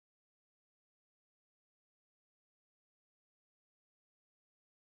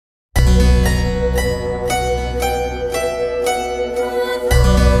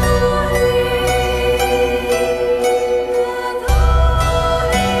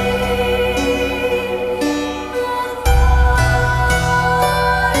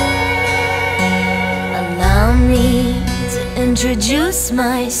introduce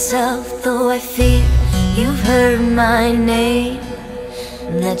myself, though I fear you've heard my name,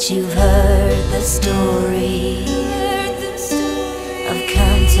 that you've heard the story of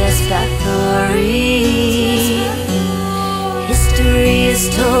Countess Báthory. History is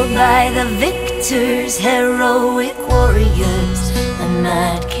told by the victors, heroic warriors and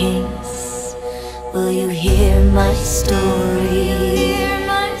mad kings. Will you hear my story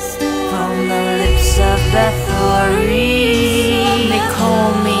from the lips of Báthory? They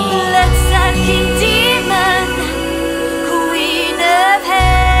call me that king demon, queen of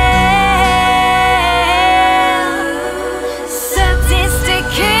hell, sadistic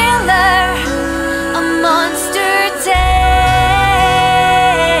killer, a monster tale,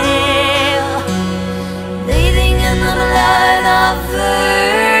 bathing in the blood of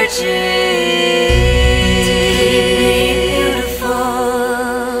virgins.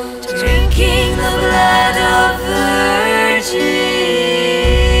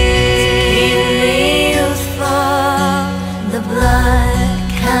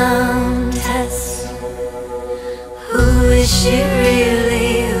 She really,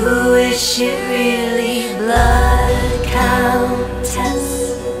 who is she really? Blood Countess.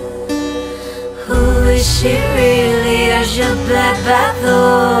 Who is she really? Erzsébet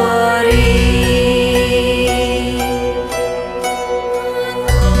Báthory.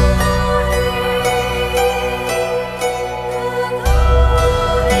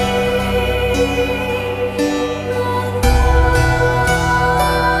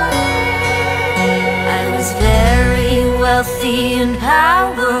 Wealthy and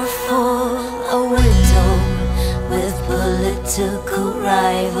powerful, a widow with political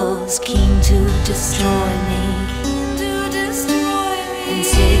rivals, keen to destroy me and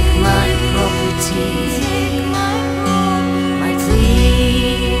take my property. My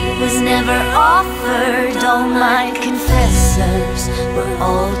plea was never offered, all my confessors were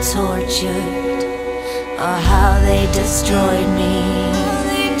all tortured, or how they destroyed me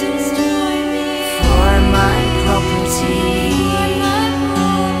for my property.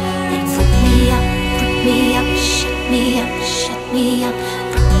 They put me up, shut me up, shut me up,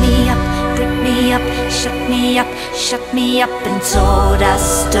 put me up, put me up, shut me up, shut me up, and told a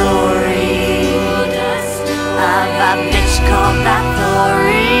story of a bitch called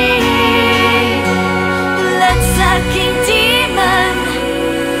Báthory. Let's sucking demon,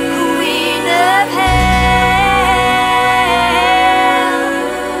 queen of hell,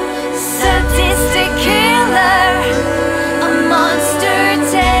 sadistic killer, a monster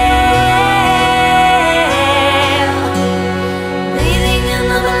tale, bathing in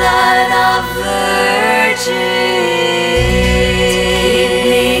the blood of virgins, keep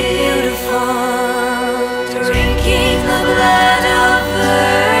me beautiful, drinking the blood of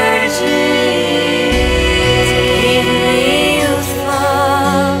virgins, keep me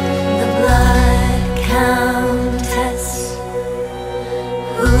youthful, the Blood Countess.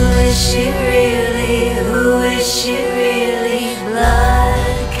 Who is she really? Who is she really?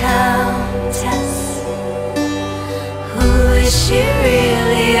 Blood Countess. Who is she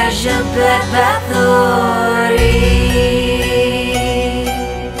really? Erzsébet Báthory.